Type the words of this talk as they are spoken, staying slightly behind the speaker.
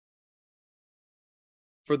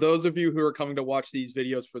For those of you who are coming to watch these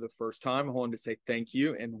videos for the first time, I wanted to say thank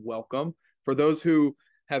you and welcome. For those who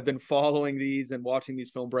have been following these and watching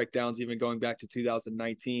these film breakdowns, even going back to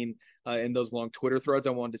 2019 in those long Twitter threads,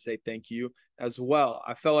 I wanted to say thank you as well.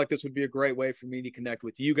 I felt like this would be a great way for me to connect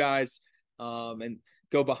with you guys and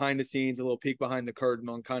go behind the scenes, a little peek behind the curtain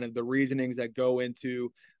on kind of the reasonings that go into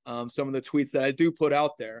some of the tweets that I do put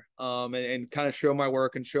out there and kind of show my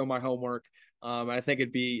work and show my homework. I think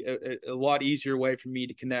it'd be a lot easier way for me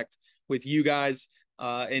to connect with you guys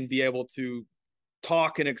and be able to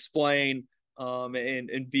talk and explain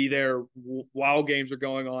and be there while games are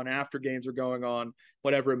going on, after games are going on,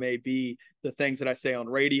 whatever it may be, the things that I say on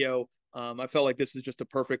radio. I felt like this is just a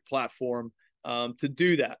perfect platform to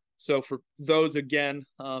do that. So for those, again,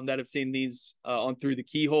 that have seen these on Through the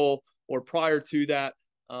Keyhole or prior to that,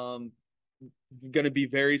 going to be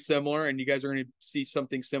very similar, and you guys are going to see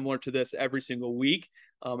something similar to this every single week.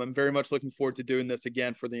 I'm very much looking forward to doing this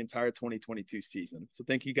again for the entire 2022 season. So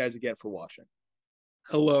thank you guys again for watching.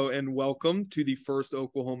 Hello and welcome to the first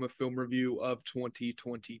Oklahoma film review of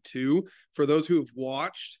 2022. For those who have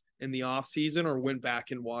watched in the offseason or went back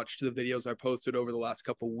and watched the videos I posted over the last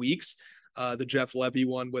couple of weeks, the Jeff Lebby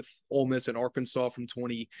one with Ole Miss and Arkansas from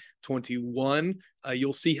 2021,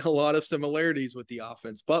 you'll see a lot of similarities with the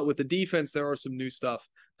offense. But with the defense, there are some new stuff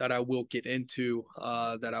that I will get into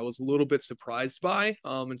that I was a little bit surprised by,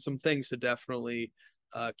 and some things to definitely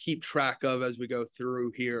keep track of as we go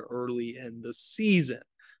through here early in the season.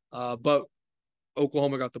 But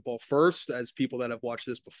Oklahoma got the ball first. As people that have watched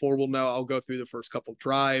this before will know, I'll go through the first couple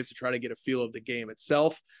drives to try to get a feel of the game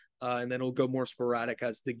itself. And then it'll go more sporadic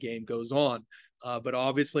as the game goes on. But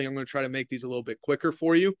obviously, I'm going to try to make these a little bit quicker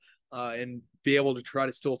for you and be able to try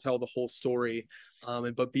to still tell the whole story,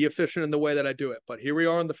 but be efficient in the way that I do it. But here we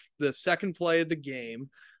are on the second play of the game.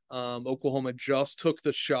 Oklahoma just took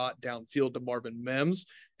the shot downfield to Marvin Mims,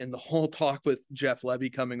 and the whole talk with Jeff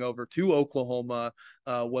Lebby coming over to Oklahoma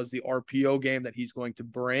was the RPO game that he's going to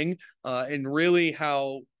bring, and really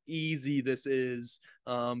how easy this is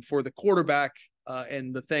for the quarterback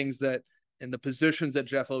and the things that and the positions that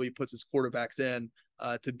Jeff Lebby puts his quarterbacks in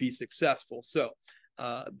to be successful. So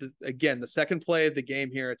again, the second play of the game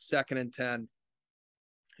here, it's 2nd and 10,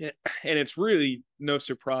 and it's really no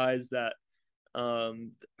surprise that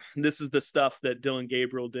this is the stuff that Dillon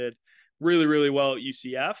Gabriel did really, really well at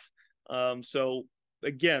UCF. So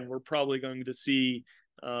again, we're probably going to see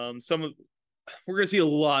we're going to see a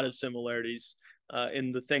lot of similarities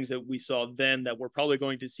in the things that we saw then that we're probably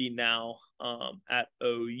going to see now at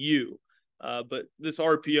OU. But this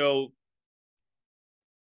RPO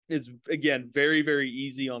is, again, very, very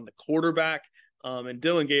easy on the quarterback. And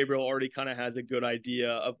Dillon Gabriel already kind of has a good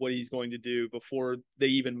idea of what he's going to do before they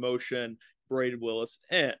even motion Brayden Willis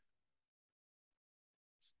in.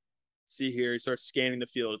 See here, he starts scanning the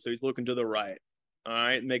field. So he's looking to the right. All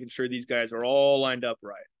right, making sure these guys are all lined up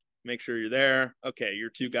right. Make sure you're there. Okay, your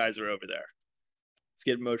 2 guys are over there. Let's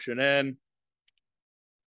get motion in.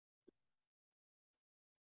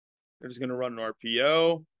 They're just going to run an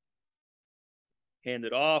RPO. Hand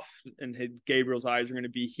it off, and Gabriel's eyes are going to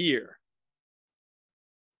be here.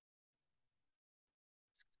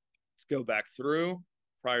 Let's go back through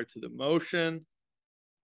prior to the motion.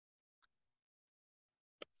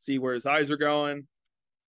 See where his eyes are going.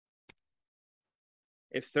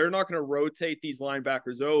 If they're not going to rotate these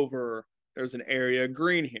linebackers over, there's an area of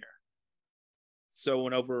green here. So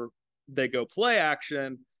whenever they go play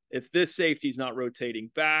action, if this safety is not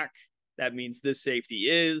rotating back, that means this safety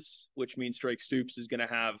is, which means Drake Stoops is going to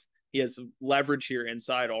have, he has leverage here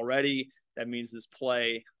inside already. That means this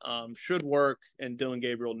play should work, and Dillon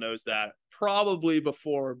Gabriel knows that probably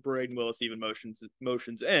before Brayden Willis even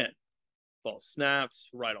motions in. Ball snaps,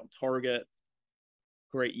 right on target.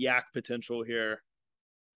 Great yak potential here.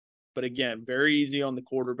 But again, very easy on the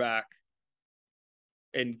quarterback.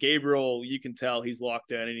 And Gabriel, you can tell he's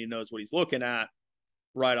locked in and he knows what he's looking at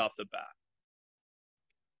right off the bat.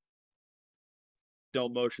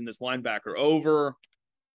 Don't motion this linebacker over.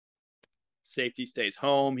 Safety stays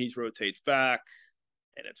home. He rotates back,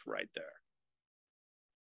 and it's right there.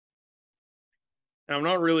 And I'm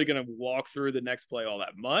not really going to walk through the next play all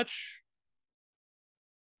that much,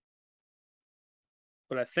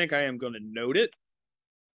 but I think I am going to note it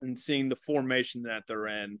and seeing the formation that they're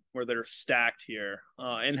in, where they're stacked here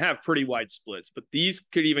and have pretty wide splits. But these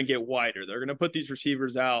could even get wider. They're going to put these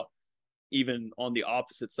receivers out even on the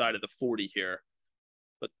opposite side of the 40 here.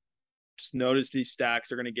 But just notice these stacks.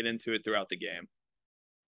 They're going to get into it throughout the game.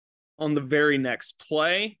 On the very next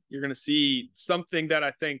play, you're going to see something that I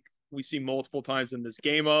think we see multiple times in this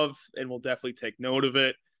game of, and we'll definitely take note of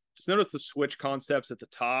it. Just notice the switch concepts at the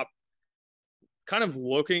top. kind of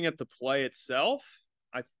looking at the play itself,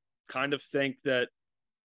 I kind of think that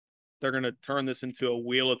they're going to turn this into a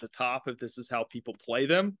wheel at the top if this is how people play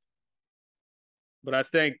them. But I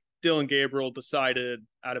think Dillon Gabriel decided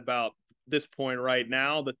at about this point right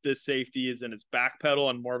now that this safety is in his back pedal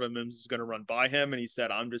and Marvin Mims is going to run by him. And he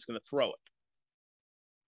said, I'm just going to throw it.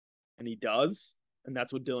 And he does. And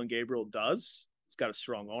that's what Dillon Gabriel does. He's got a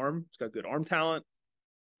strong arm. He's got good arm talent.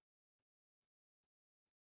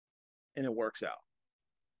 And it works out.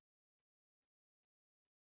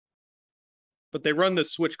 But they run the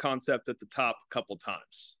switch concept at the top a couple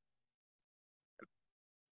times.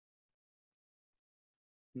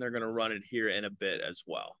 And they're going to run it here in a bit as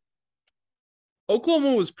well.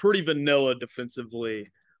 Oklahoma was pretty vanilla defensively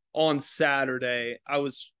on Saturday. I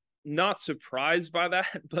was not surprised by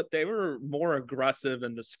that, but they were more aggressive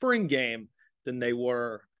in the spring game than they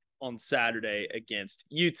were on Saturday against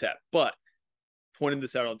UTEP. But pointed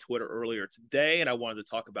this out on Twitter earlier today, and I wanted to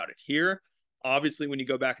talk about it here. Obviously, when you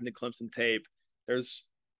go back into Clemson tape, there's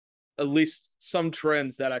at least some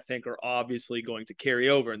trends that I think are obviously going to carry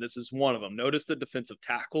over, and this is one of them. Notice the defensive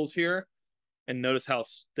tackles here, and notice how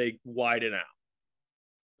they widen out.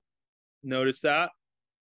 Notice that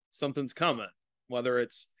something's coming, whether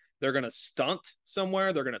it's they're going to stunt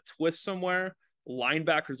somewhere, they're going to twist somewhere,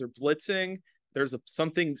 linebackers are blitzing, there's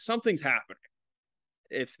something's happening.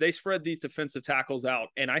 If they spread these defensive tackles out,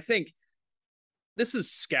 and I think this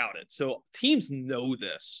is scouted, so teams know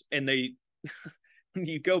this, and they when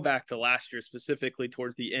you go back to last year, specifically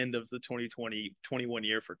towards the end of the 2020-21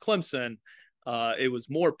 year for Clemson, it was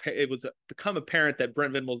become apparent that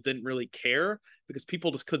Brent Venables didn't really care because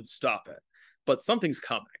people just couldn't stop it. But something's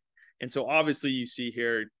coming. And so obviously you see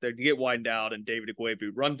here, they get widened out and David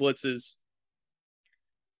Igwebu run blitzes.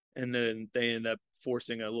 And then they end up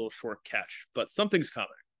forcing a little short catch. But something's coming.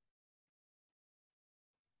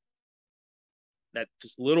 That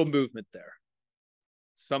just little movement there.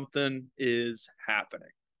 Something is happening.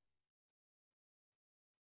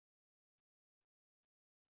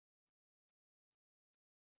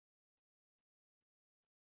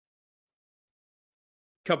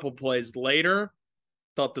 Couple plays later,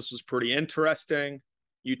 thought this was pretty interesting.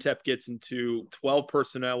 UTEP gets into 12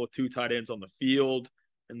 personnel with 2 tight ends on the field,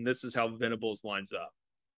 and this is how Venables lines up.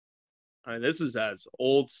 I mean, this is as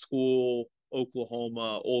old school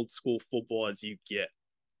Oklahoma, old school football as you get.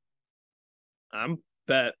 I'm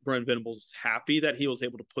bet Brent Venables is happy that he was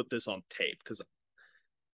able to put this on tape, because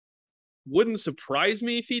wouldn't surprise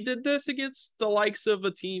me if he did this against the likes of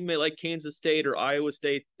a team like Kansas State or Iowa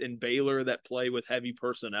State and Baylor that play with heavy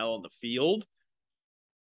personnel on the field.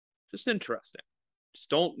 Just interesting. Just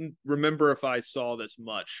don't remember if I saw this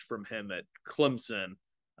much from him at Clemson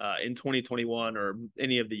in 2021 or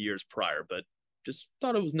any of the years prior, but just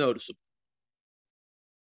thought it was noticeable.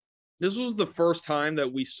 This was the first time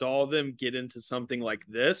that we saw them get into something like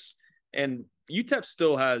this, and UTEP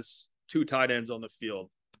still has 2 tight ends on the field,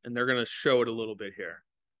 and they're going to show it a little bit here.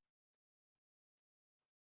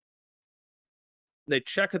 They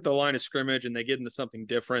check at the line of scrimmage and they get into something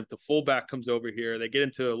different. The fullback comes over here. They get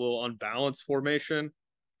into a little unbalanced formation.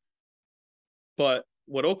 But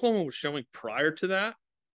what Oklahoma was showing prior to that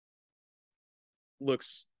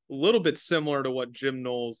looks a little bit similar to what Jim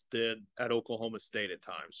Knowles did at Oklahoma State at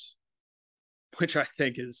times, which I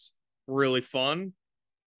think is really fun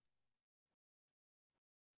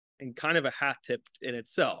and kind of a hat tip in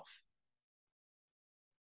itself.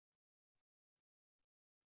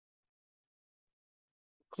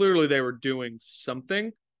 Clearly they were doing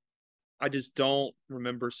something. I just don't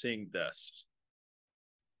remember seeing this.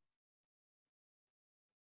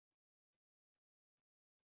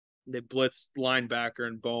 They blitzed linebacker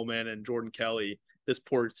and Bowman and Jordan Kelly. This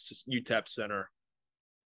poor UTEP center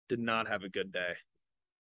did not have a good day.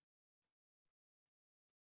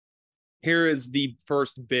 Here is the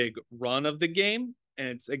first big run of the game. And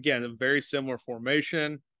it's, again, a very similar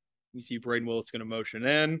formation. You see Braden Willis going to motion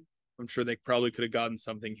in. I'm sure they probably could have gotten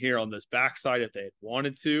something here on this backside if they had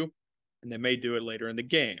wanted to, and they may do it later in the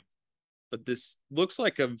game. But this looks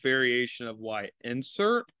like a variation of why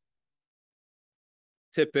insert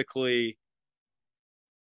typically,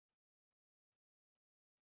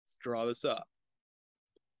 let's draw this up.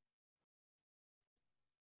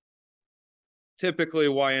 Typically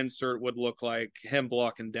why insert would look like him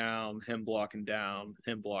blocking down, him blocking down,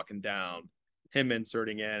 him blocking down, him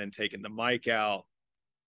inserting in and taking the mic out,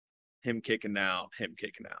 him kicking out, him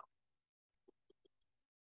kicking out.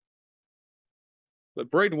 But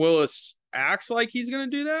Braden Willis acts like he's going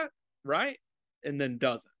to do that, right? And then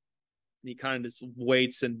doesn't. He kind of just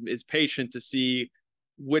waits and is patient to see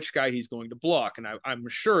which guy he's going to block. And I'm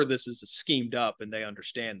sure this is schemed up and they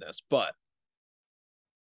understand this. But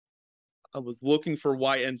I was looking for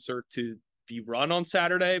Y insert to be run on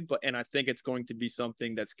Saturday, and I think it's going to be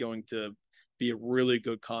something that's going to be a really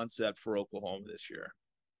good concept for Oklahoma this year.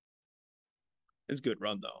 It's a good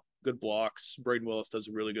run though. Good blocks. Braden Willis does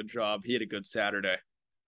a really good job. He had a good Saturday.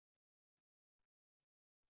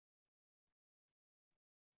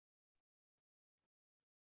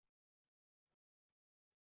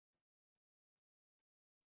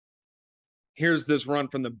 Here's this run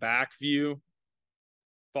from the back view.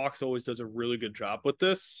 Fox always does a really good job with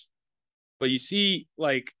this. But you see,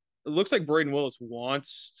 like, it looks like Braden Willis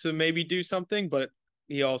wants to maybe do something, but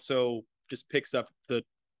he also just picks up the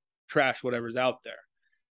trash, whatever's out there.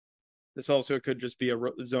 This also could just be a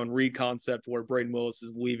zone read concept where Braden Willis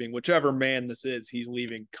is leaving, whichever man this is, he's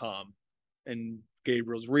leaving calm. And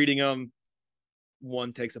Gabriel's reading him.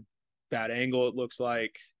 One takes a bad angle, it looks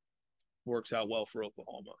like. Works out well for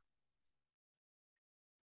Oklahoma.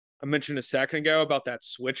 I mentioned a second ago about that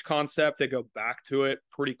switch concept. They go back to it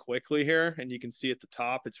pretty quickly here, and you can see at the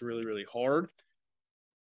top it's really, really hard.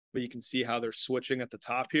 But you can see how they're switching at the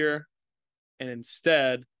top here. And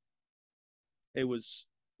instead, it was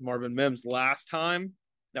Marvin Mims last time.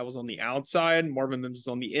 That was on the outside. Marvin Mims is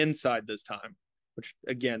on the inside this time, which,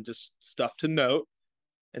 again, just stuff to note.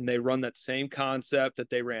 And they run that same concept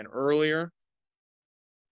that they ran earlier.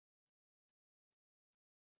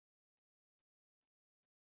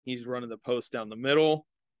 He's running the post down the middle.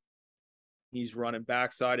 He's running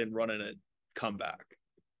backside and running a comeback.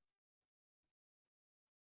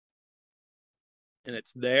 And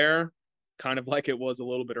it's there, kind of like it was a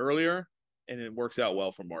little bit earlier, and it works out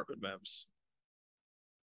well for Marvin Mims.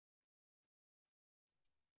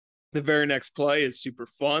 The very next play is super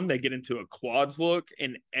fun. They get into a quads look,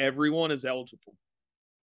 and everyone is eligible.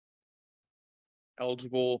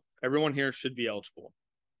 Everyone here should be eligible.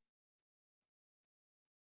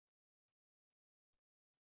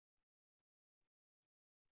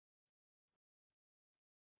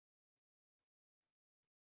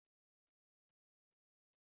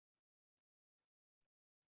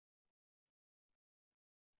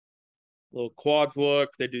 Little quads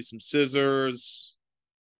look. They do some scissors.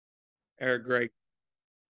 Eric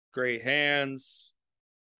great hands.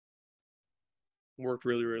 Worked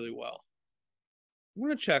really, really well. I'm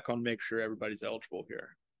going to check on make sure everybody's eligible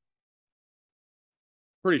here.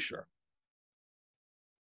 Pretty sure.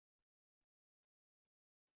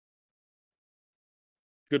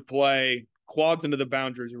 Good play. Quads into the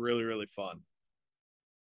boundaries are really, really fun.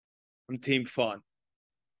 I'm team fun.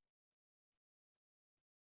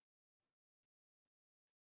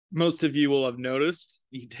 Most of you will have noticed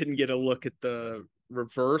you didn't get a look at the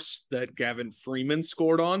reverse that Gavin Freeman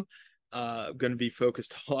scored on. Going to be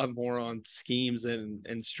focused a lot more on schemes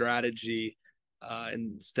and strategy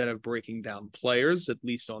instead of breaking down players, at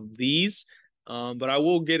least on these. But I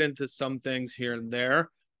will get into some things here and there.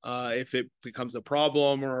 If it becomes a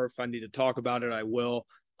problem or if I need to talk about it, I will.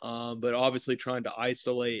 But obviously trying to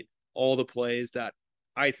isolate all the plays that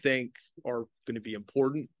I think are going to be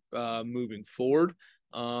important moving forward.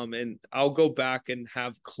 And I'll go back and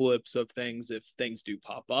have clips of things if things do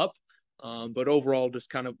pop up. But overall, just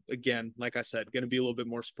kind of, again, like I said, going to be a little bit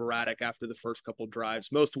more sporadic after the first couple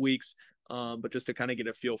drives, most weeks, but just to kind of get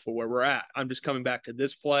a feel for where we're at. I'm just coming back to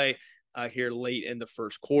this play here late in the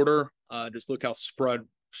first quarter. Just look how spread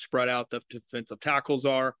out the defensive tackles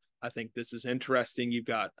are. I think this is interesting. You've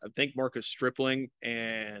got, I think, Marcus Stripling,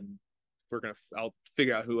 and I'll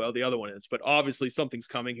figure out who the other one is. But obviously something's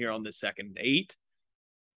coming here on the second and 8.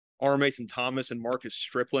 R. Mason Thomas and Marcus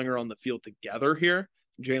Stripling are on the field together here.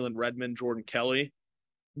 Jalen Redmond, Jordan Kelly,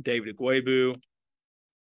 David Agwebu.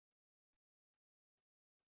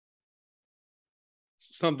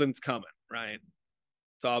 Something's coming, right?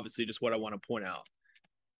 It's obviously just what I want to point out.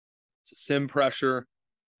 It's a sim pressure.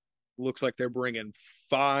 Looks like they're bringing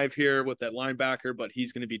 5 here with that linebacker, but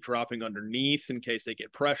he's going to be dropping underneath in case they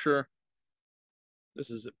get pressure.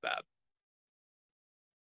 This isn't bad.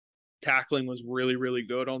 Tackling was really, really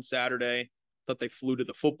good on Saturday. Thought they flew to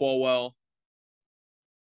the football well.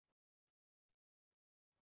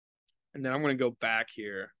 And then I'm going to go back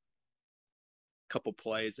here a couple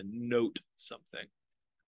plays and note something.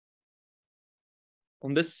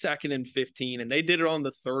 On this 2nd and 15, and they did it on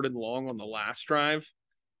the 3rd and long on the last drive,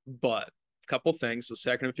 but a couple things. So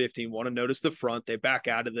 2nd and 15, want to notice the front. They back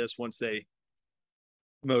out of this once they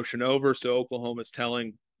motion over. So Oklahoma's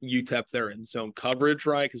telling UTEP they're in zone coverage,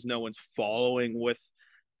 right? Because no one's following with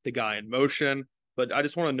the guy in motion. But I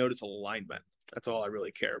just want to notice alignment. That's all I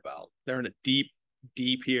really care about. They're in a deep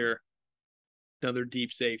here. Another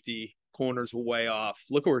deep safety. Corners way off.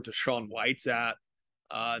 Look where Deshaun White's at.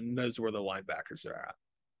 And those are where the linebackers are at.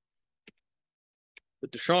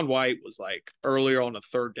 But Deshaun White was like earlier on a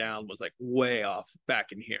third down was like way off back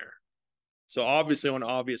in here. So obviously on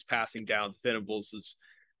obvious passing downs, Venables is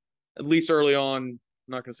at least early on. I'm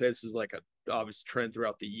not going to say this is like a obvious trend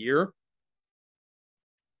throughout the year,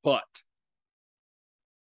 but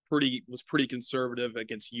was pretty conservative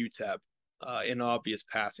against UTEP in obvious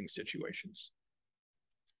passing situations.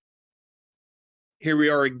 Here we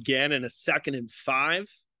are again in a 2nd and 5.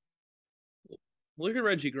 Look at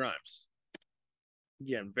Reggie Grimes.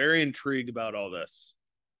 Again, very intrigued about all this.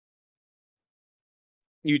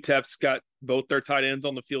 UTEP's got both their tight ends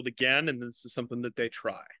on the field again, and this is something that they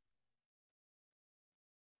try.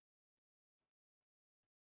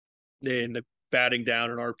 They end up batting down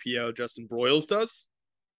an RPO, Justin Broyles does.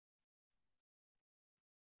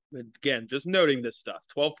 But again, just noting this stuff.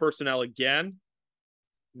 12 personnel again,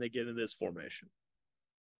 and they get into this formation.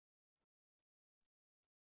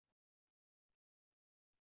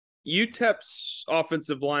 UTEP's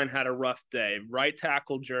offensive line had a rough day. Right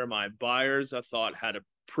tackle Jeremiah Byers, I thought, had a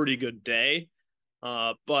pretty good day.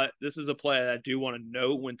 But this is a play that I do want to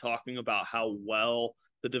note when talking about how well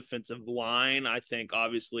the defensive line, I think,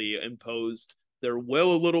 obviously imposed their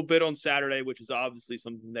will a little bit on Saturday, which is obviously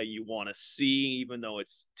something that you want to see, even though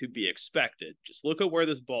it's to be expected. Just look at where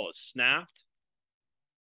this ball is snapped.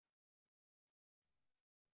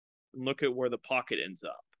 And look at where the pocket ends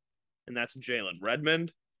up. And that's Jalen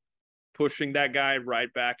Redmond pushing that guy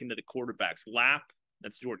right back into the quarterback's lap.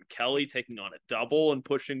 That's Jordan Kelly taking on a double and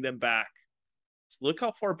pushing them back. Just look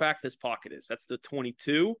how far back this pocket is. That's the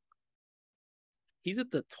 22. He's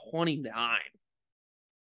at the 29.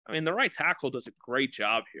 I mean, the right tackle does a great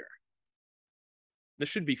job here. This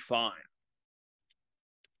should be fine.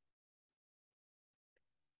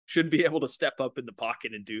 Should be able to step up in the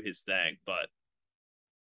pocket and do his thing, but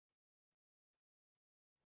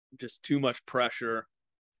just too much pressure.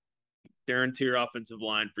 Their interior offensive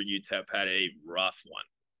line for UTEP had a rough one.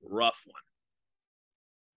 Rough one.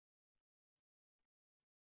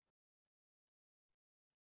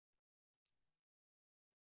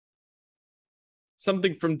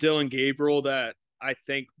 Something from Dylan Gabriel that I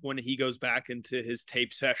think when he goes back into his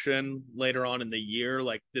tape session later on in the year,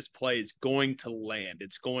 like this play is going to land.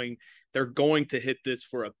 They're going to hit this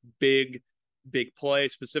for a big play,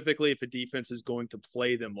 specifically if a defense is going to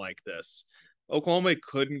play them like this. Oklahoma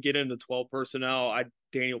couldn't get into 12 personnel.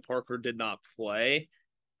 Daniel Parker did not play.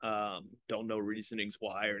 Don't know reasonings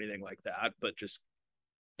why or anything like that, but just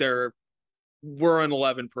there were in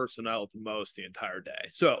 11 personnel at the most the entire day.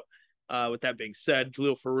 So with that being said,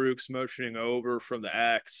 Jaleel Farouk's motioning over from the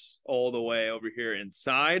X all the way over here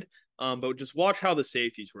inside. But just watch how the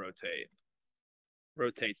safeties rotate.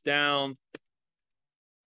 Rotates down.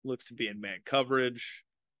 Looks to be in man coverage.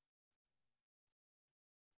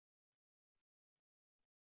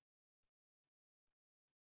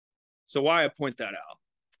 So why I point that out.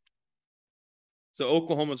 So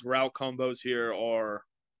Oklahoma's route combos here are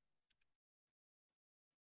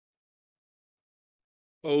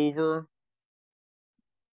over.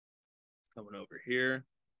 It's coming over here.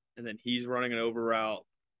 And then he's running an over route.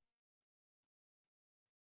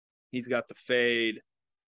 He's got the fade.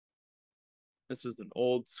 This is an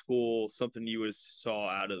old school, something you saw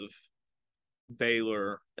out of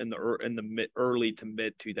Baylor in the early to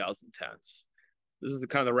mid 2010s. This is the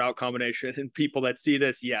kind of route combination, and people that see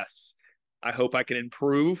this, yes, I hope I can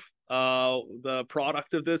improve the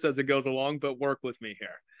product of this as it goes along, but work with me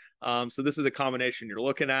here. So this is the combination you're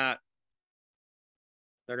looking at.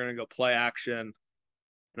 They're going to go play action,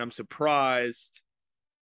 and I'm surprised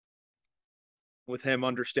with him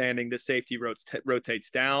understanding the safety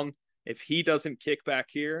rotates down. If he doesn't kick back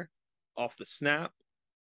here off the snap,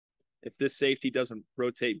 if this safety doesn't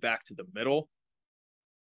rotate back to the middle,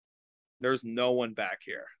 there's no one back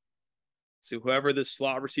here. So whoever this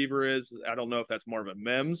slot receiver is, I don't know if that's Marvin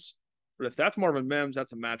Mims, but if that's Marvin Mims,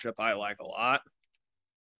 that's a matchup I like a lot.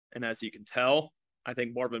 And as you can tell, I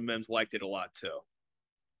think Marvin Mims liked it a lot too.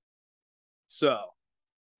 So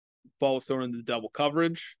ball was thrown into double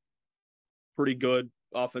coverage. Pretty good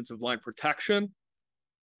offensive line protection.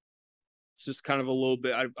 It's just kind of a little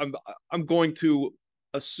bit. I'm going to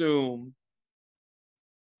assume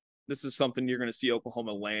this is something you're going to see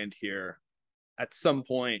Oklahoma land here at some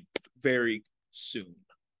point very soon.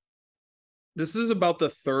 This is about the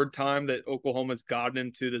third time that Oklahoma's gotten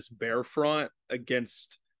into this bear front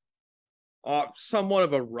against somewhat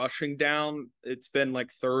of a rushing down. It's been like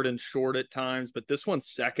 3rd and short at times, but this one's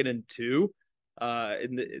 2nd and 2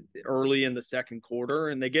 early in the second quarter,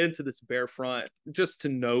 and they get into this bear front. Just to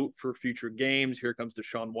note for future games, here comes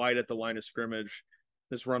Deshaun White at the line of scrimmage.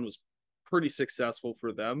 This run was pretty successful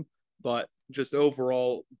for them, but just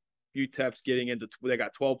overall UTEP's getting into, they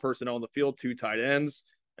got 12 personnel on the field, 2 tight ends,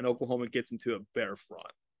 and Oklahoma gets into a bear front.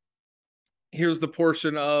 Here's the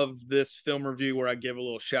portion of this film review where I give a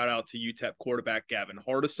little shout out to UTEP quarterback Gavin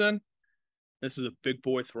Hardison. This is a big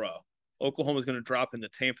boy throw. Oklahoma's going to drop into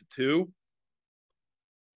Tampa 2.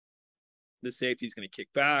 The safety's going to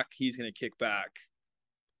kick back. He's going to kick back.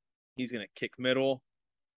 He's going to kick middle.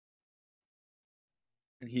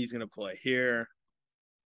 And he's going to play here.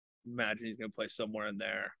 Imagine he's going to play somewhere in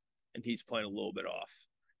there. And he's playing a little bit off.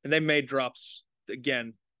 And they made drops.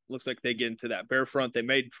 Again, looks like they get into that bear front. They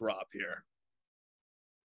may drop here.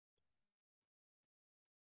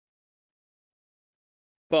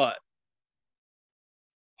 But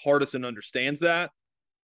Hardison understands that.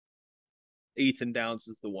 Ethan Downs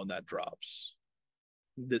is the one that drops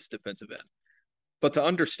this defensive end. But to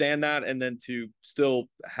understand that and then to still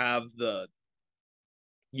have the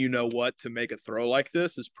you know what to make a throw like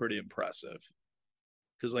this is pretty impressive.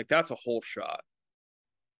 Because, like, that's a whole shot.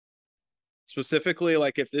 Specifically,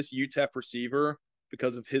 like, if this UTEP receiver,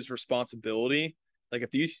 because of his responsibility, like,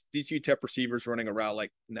 if these UTEP receivers running a route,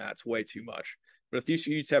 like, nah, it's way too much. But if these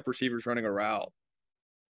UTEP receivers running a route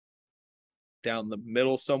down the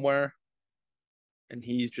middle somewhere, and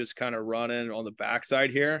he's just kind of running on the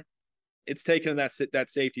backside here, it's taking that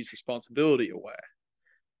safety's responsibility away.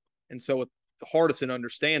 And so Hardison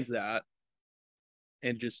understands that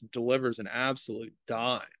and just delivers an absolute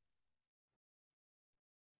dime.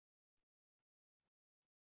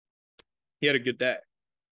 He had a good day.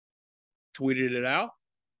 Tweeted it out.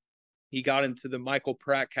 He got into the Michael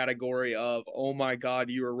Pratt category of, oh my God,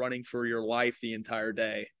 you were running for your life the entire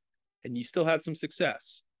day, and you still had some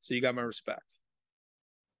success. So you got my respect.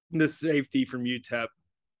 This safety from UTEP,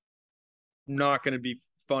 not going to be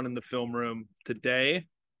fun in the film room today,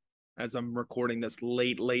 as I'm recording this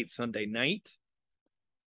late Sunday night.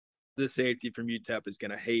 This safety from UTEP is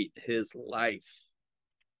going to hate his life.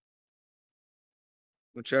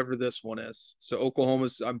 Whichever this one is. So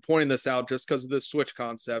Oklahoma's, I'm pointing this out just because of this switch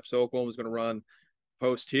concept. So Oklahoma's going to run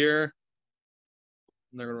post here,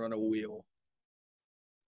 and they're going to run a wheel.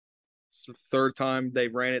 It's the third time they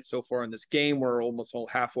ran it so far in this game. We're almost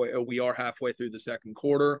halfway. We are halfway through the second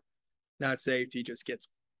quarter. That safety just gets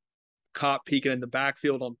caught peeking in the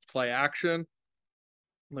backfield on play action.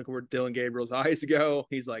 Look where Dylan Gabriel's eyes go.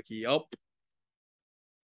 He's like, yup.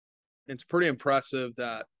 It's pretty impressive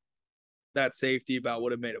that safety about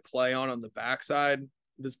would have made a play on the backside.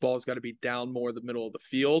 This ball's got to be down more the middle of the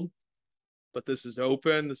field. But this is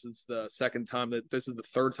open. This is the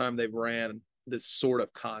third time they've ran this sort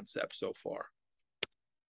of concept so far.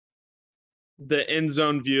 The end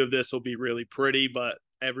zone view of this will be really pretty, but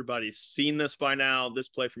everybody's seen this by now. This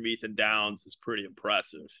play from Ethan Downs is pretty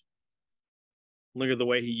impressive. Look at the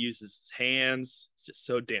way he uses his hands. It's just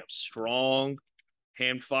so damn strong.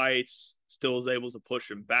 Hand fights, still is able to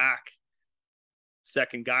push him back.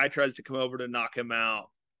 Second guy tries to come over to knock him out,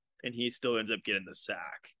 and he still ends up getting the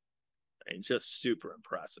sack. And just super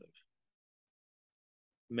impressive.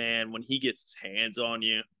 Man, when he gets his hands on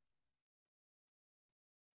you,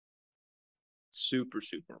 super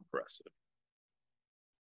impressive.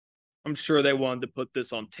 I'm sure they wanted to put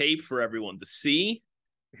this on tape for everyone to see.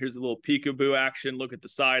 Here's a little peekaboo action. Look at the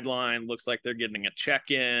sideline. Looks like they're getting a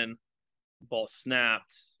check-in. Ball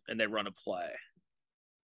snapped, and they run a play.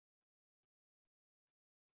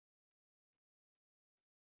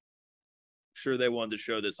 Sure they wanted to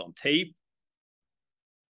show this on tape.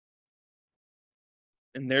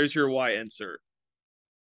 And there's your Y insert.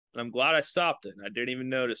 And I'm glad I stopped it. I didn't even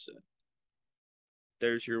notice it.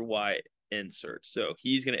 There's your Y insert. So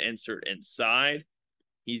he's going to insert inside.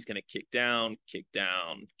 He's going to kick down, kick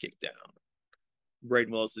down, kick down.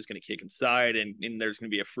 Braden Willis is going to kick inside, and there's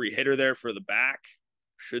going to be a free hitter there for the back.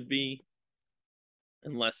 Should be.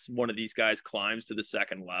 Unless one of these guys climbs to the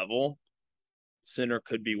second level. Center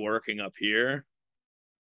could be working up here.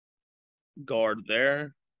 Guard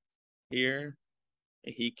there. Here.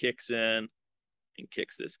 And he kicks in and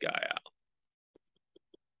kicks this guy out.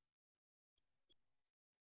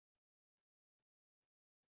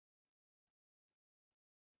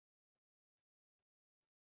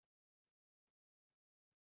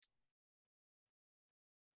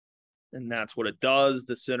 And that's what it does.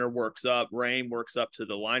 The center works up. Rain works up to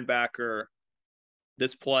the linebacker.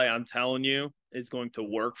 This play, I'm telling you, is going to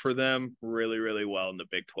work for them really well in the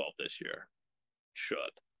Big 12 this year. Should.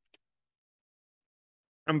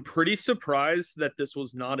 I'm pretty surprised that this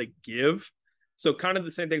was not a give. So kind of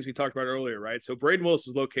the same things we talked about earlier, right? So Braden Willis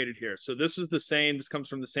is located here. So this is the same. This comes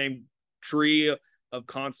from the same tree of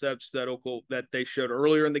concepts that they showed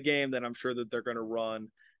earlier in the game that I'm sure that they're going to run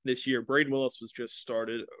this year. Braden Willis was just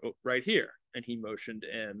started right here, and he motioned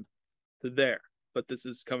in to there. But this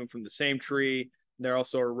is coming from the same tree. They're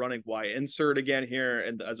also running Y insert again here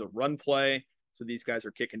and as a run play. So these guys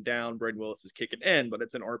are kicking down. Braden Willis is kicking in, but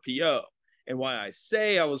it's an RPO. And why I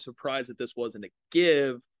say I was surprised that this wasn't a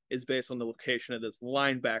give is based on the location of this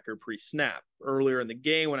linebacker pre-snap. Earlier in the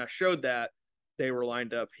game when I showed that, they were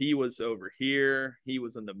lined up. He was over here. He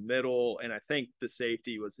was in the middle. And I think the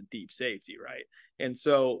safety was a deep safety, right? And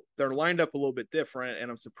so they're lined up a little bit different.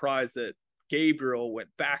 And I'm surprised that Gabriel went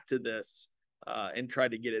back to this and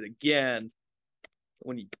tried to get it again.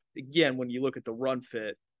 When you look at the run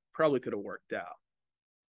fit, probably could have worked out.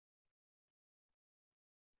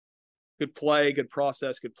 Good play, good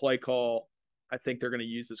process, good play call. I think they're going to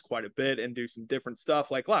use this quite a bit and do some different stuff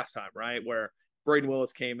like last time, right? Where Braden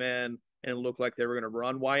Willis came in and it looked like they were going to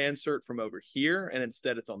run Y insert from over here, and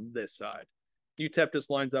instead it's on this side. UTEP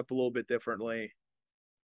just lines up a little bit differently.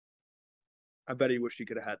 I bet he wished he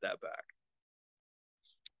could have had that back.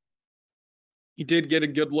 You did get a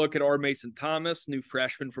good look at R. Mason Thomas, new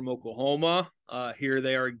freshman from Oklahoma. Here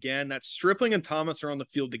they are again. That's Stripling and Thomas are on the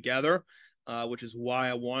field together, which is why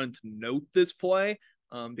I wanted to note this play,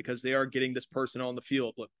 because they are getting this person on the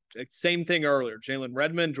field. Look, same thing earlier. Jalen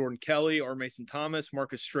Redmond, Jordan Kelly, R. Mason Thomas,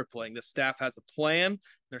 Marcus Stripling. The staff has a plan.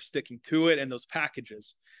 They're sticking to it and those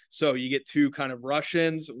packages. So you get two kind of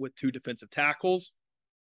Russians with two defensive tackles.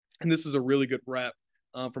 And this is a really good rep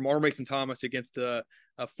from R. Mason Thomas against a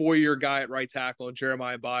four-year guy at right tackle,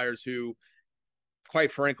 Jeremiah Byers, who,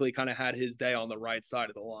 quite frankly, kind of had his day on the right side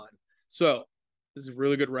of the line. So this is a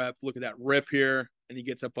really good rep. Look at that rip here, and he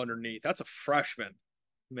gets up underneath. That's a freshman,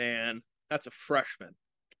 man. That's a freshman.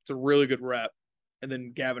 It's a really good rep. And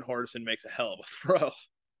then Gavin Hardison makes a hell of a throw.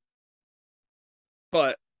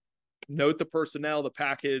 But note the personnel, the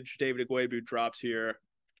package. David Igwebu drops here.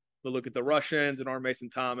 But look at the Russians and R.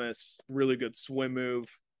 Mason Thomas. Really good swim move.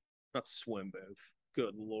 Not swim move.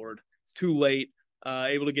 Good Lord. It's too late.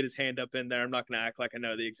 Able to get his hand up in there. I'm not going to act like I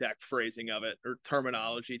know the exact phrasing of it or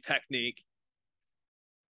terminology, technique.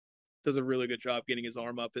 Does a really good job getting his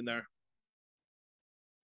arm up in there.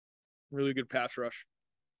 Really good pass rush.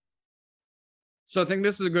 So I think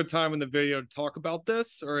this is a good time in the video to talk about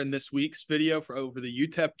this, or in this week's video for over the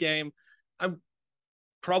UTEP game. I'm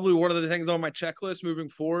probably one of the things on my checklist moving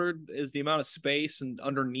forward is the amount of space and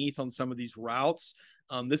underneath on some of these routes.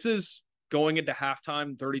 This is going into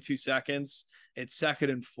halftime, 32 seconds. It's 2nd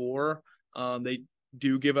and 4. They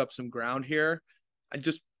do give up some ground here. I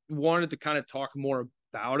just wanted to kind of talk more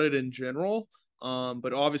about it in general.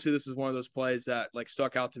 But obviously this is one of those plays that like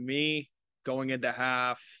stuck out to me going into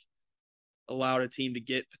half, allowed a team to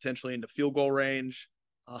get potentially into field goal range.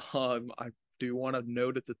 I do want to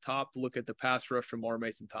note at the top, look at the pass rush from R.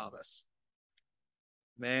 Mason Thomas.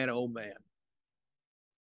 Man, oh man.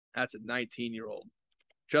 That's a 19-year-old.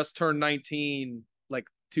 Just turned 19 like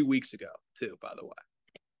 2 weeks ago, too, by the way.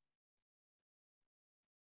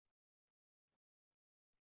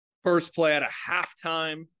 First play at a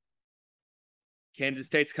halftime. Kansas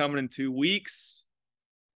State's coming in 2 weeks.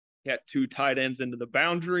 Got 2 tight ends into the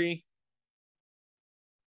boundary.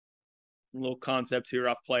 A little concept here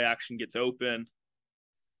off play action gets open.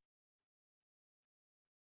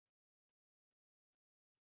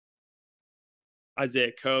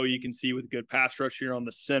 Isaiah Coe, you can see with good pass rush here on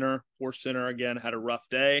the center. Poor center again, had a rough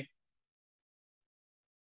day.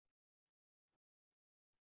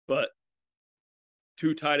 But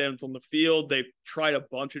 2 tight ends on the field. They've tried a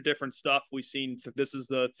bunch of different stuff. We've seen, this is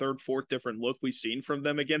the 3rd, 4th different look we've seen from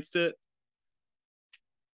them against it.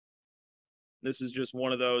 This is just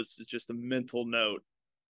one of those, it's just a mental note.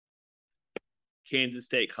 Kansas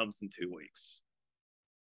State comes in 2 weeks.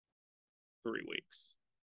 3 weeks.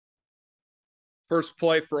 First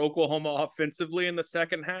play for Oklahoma offensively in the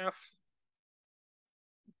second half.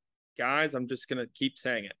 Guys, I'm just going to keep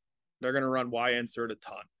saying it. They're going to run Y insert a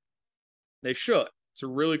ton. They should. It's a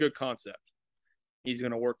really good concept. He's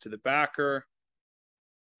going to work to the backer.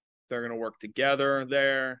 They're going to work together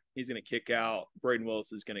there. He's going to kick out. Braden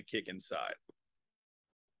Willis is going to kick inside.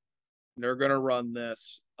 They're going to run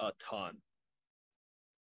this a ton.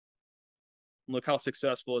 Look how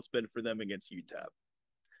successful it's been for them against UTEP.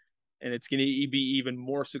 And it's going to be even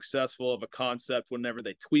more successful of a concept whenever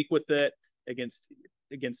they tweak with it against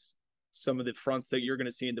some of the fronts that you're going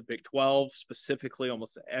to see in the Big 12, specifically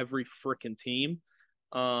almost every freaking team.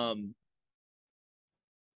 It's going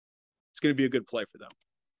to be a good play for them.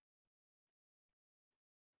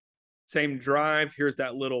 Same drive. Here's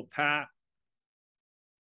that little pat.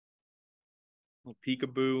 Little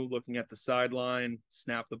peekaboo looking at the sideline,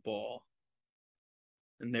 snap the ball.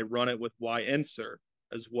 And they run it with Y insert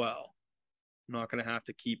as well. I'm not going to have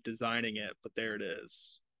to keep designing it, but there it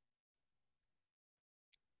is.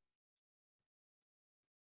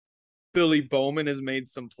 Billy Bowman has made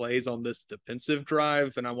some plays on this defensive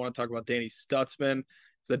drive, and I want to talk about Danny Stutzman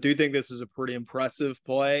because I do think this is a pretty impressive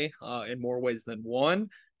play in more ways than one.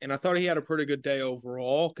 And I thought he had a pretty good day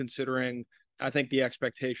overall, considering I think the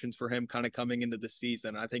expectations for him kind of coming into the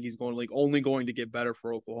season. I think he's only going to get better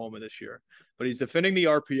for Oklahoma this year. But he's defending the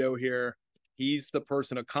RPO here. He's the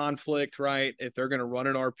person of conflict, right? If they're going to run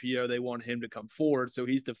an RPO, they want him to come forward. So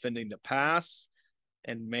he's defending the pass.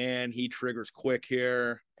 And man, he triggers quick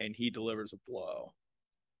here and he delivers a blow.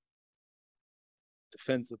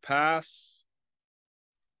 Defends the pass.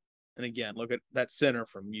 And again, look at that center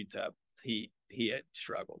from UTEP. He had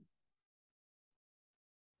struggled.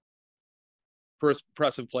 First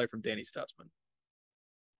impressive play from Danny Stutzman.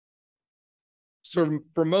 So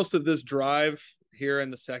for most of this drive here in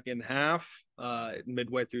the second half,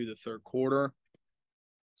 midway through the third quarter,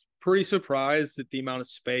 pretty surprised at the amount of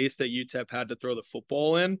space that UTEP had to throw the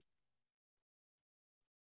football in.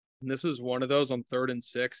 And this is one of those on 3rd and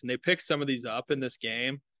 6, and they picked some of these up in this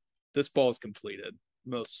game. This ball is completed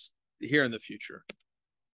most here in the future.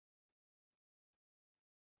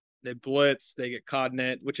 They blitz, they get caught in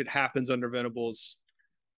it, which it happens under Venables.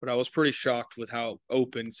 But I was pretty shocked with how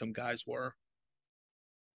open some guys were.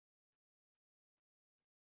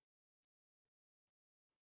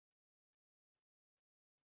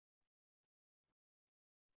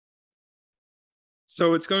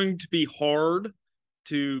 So it's going to be hard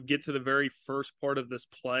to get to the very first part of this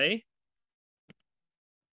play.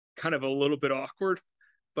 Kind of a little bit awkward,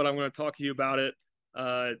 but I'm going to talk to you about it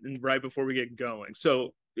right before we get going.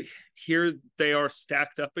 So here they are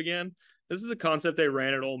stacked up again. This is a concept they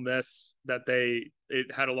ran at Ole Miss that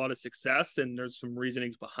it had a lot of success, and there's some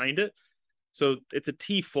reasonings behind it. So it's a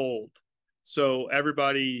T fold. So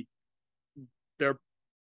everybody, they're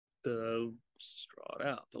draw it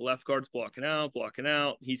out. The left guard's blocking out.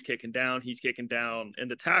 He's kicking down,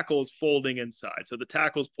 and the tackle is folding inside. So the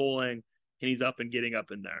tackle's pulling, and he's up and getting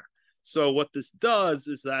up in there. So what this does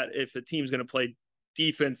is that if a team's going to play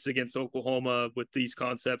defense against Oklahoma with these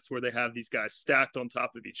concepts where they have these guys stacked on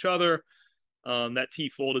top of each other, that T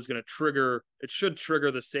fold is going to trigger. It should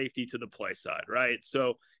trigger the safety to the play side, right?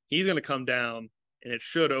 So he's going to come down, and it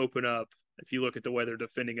should open up. If you look at the way they're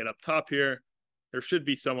defending it up top here, there should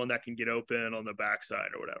be someone that can get open on the backside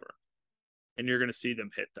or whatever. And you're going to see them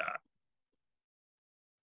hit that.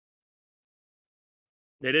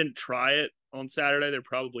 They didn't try it on Saturday. They're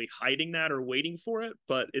probably hiding that or waiting for it,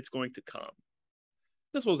 but it's going to come.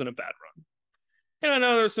 This wasn't a bad run. And I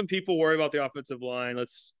know there's some people worried about the offensive line.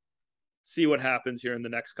 Let's see what happens here in the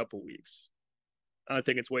next couple weeks. I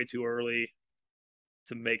think it's way too early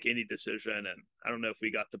to make any decision, and I don't know if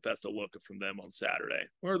we got the best of look from them on Saturday.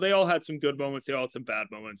 Or they all had some good moments, they all had some bad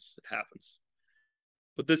moments. It happens.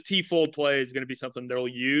 But this T-fold play is going to be something they'll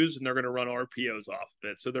use, and they're going to run RPOs off of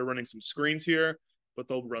it. So they're running some screens here, but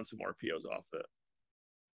they'll run some RPOs off it.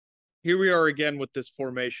 Here we are again with this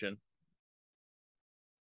formation.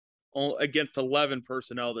 Against 11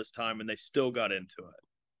 personnel this time, and they still got into it.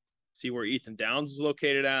 See where Ethan Downs is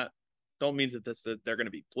located at? Don't mean that they're going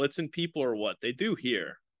to be blitzing people or what. They do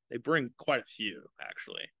here. They bring quite a few,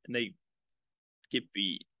 actually, and they get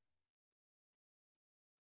beat.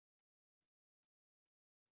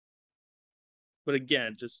 But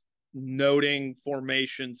again, just noting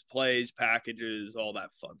formations, plays, packages, all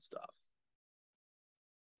that fun stuff.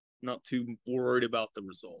 Not too worried about the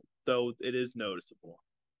result, though it is noticeable.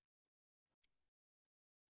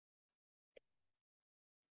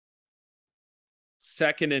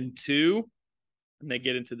 Second and 2, and they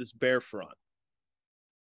get into this bear front.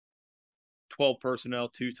 12 personnel,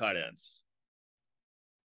 2 tight ends.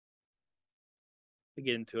 They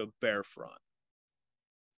get into a bear front.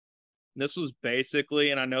 And this was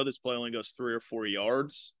basically, and I know this play only goes 3 or 4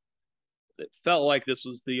 yards. It felt like this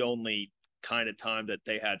was the only kind of time that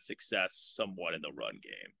they had success somewhat in the run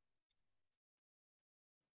game.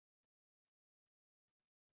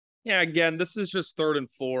 Yeah, again, this is just 3rd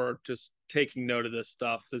and 4, just taking note of this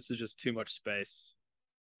stuff. This is just too much space.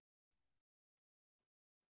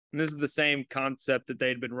 And this is the same concept that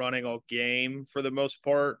they'd been running all game for the most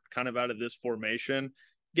part, kind of out of this formation.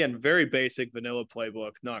 Again, very basic vanilla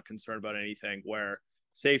playbook, not concerned about anything, where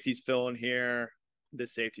safety's filling here,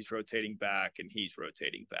 this safety's rotating back, and he's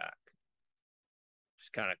rotating back.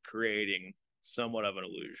 Just kind of creating somewhat of an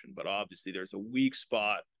illusion, but obviously there's a weak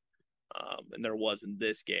spot. And there was in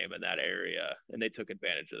this game in that area, and they took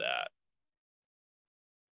advantage of that.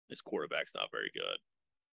 This quarterback's not very good.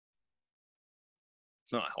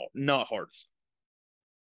 It's not hard.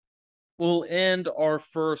 We'll end our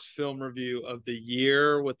first film review of the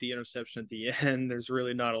year with the interception at the end. There's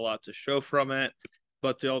really not a lot to show from it,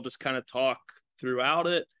 but they'll just kind of talk throughout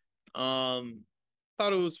it.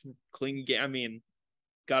 Thought it was a clean game. I mean,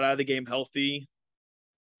 got out of the game healthy.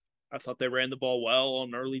 I thought they ran the ball well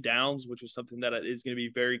on early downs, which is something that is going to be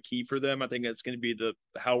very key for them. I think that's going to be the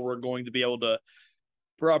how we're going to be able to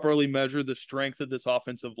properly measure the strength of this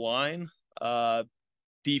offensive line.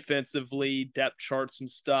 Defensively, depth chart some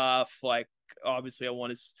stuff. Like obviously, I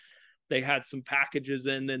want to. They had some packages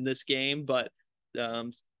in this game, but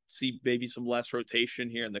see maybe some less rotation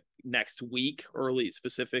here in the next week, early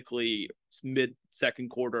specifically mid second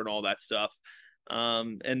quarter and all that stuff.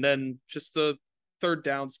 And then just the third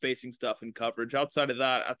down spacing stuff and coverage. Outside of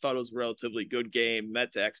that, I thought it was a relatively good game,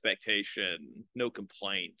 met to expectation, no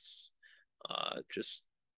complaints. Just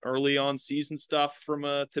early on season stuff from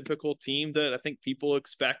a typical team that I think people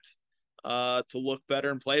expect to look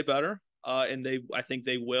better and play better. And I think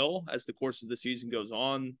they will as the course of the season goes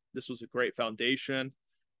on. This was a great foundation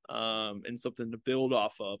and something to build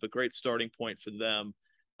off of, a great starting point for them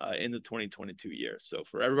in the 2022 year. So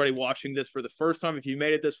for everybody watching this for the first time, if you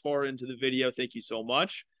made it this far into the video, thank you so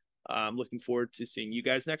much. I'm looking forward to seeing you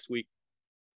guys next week.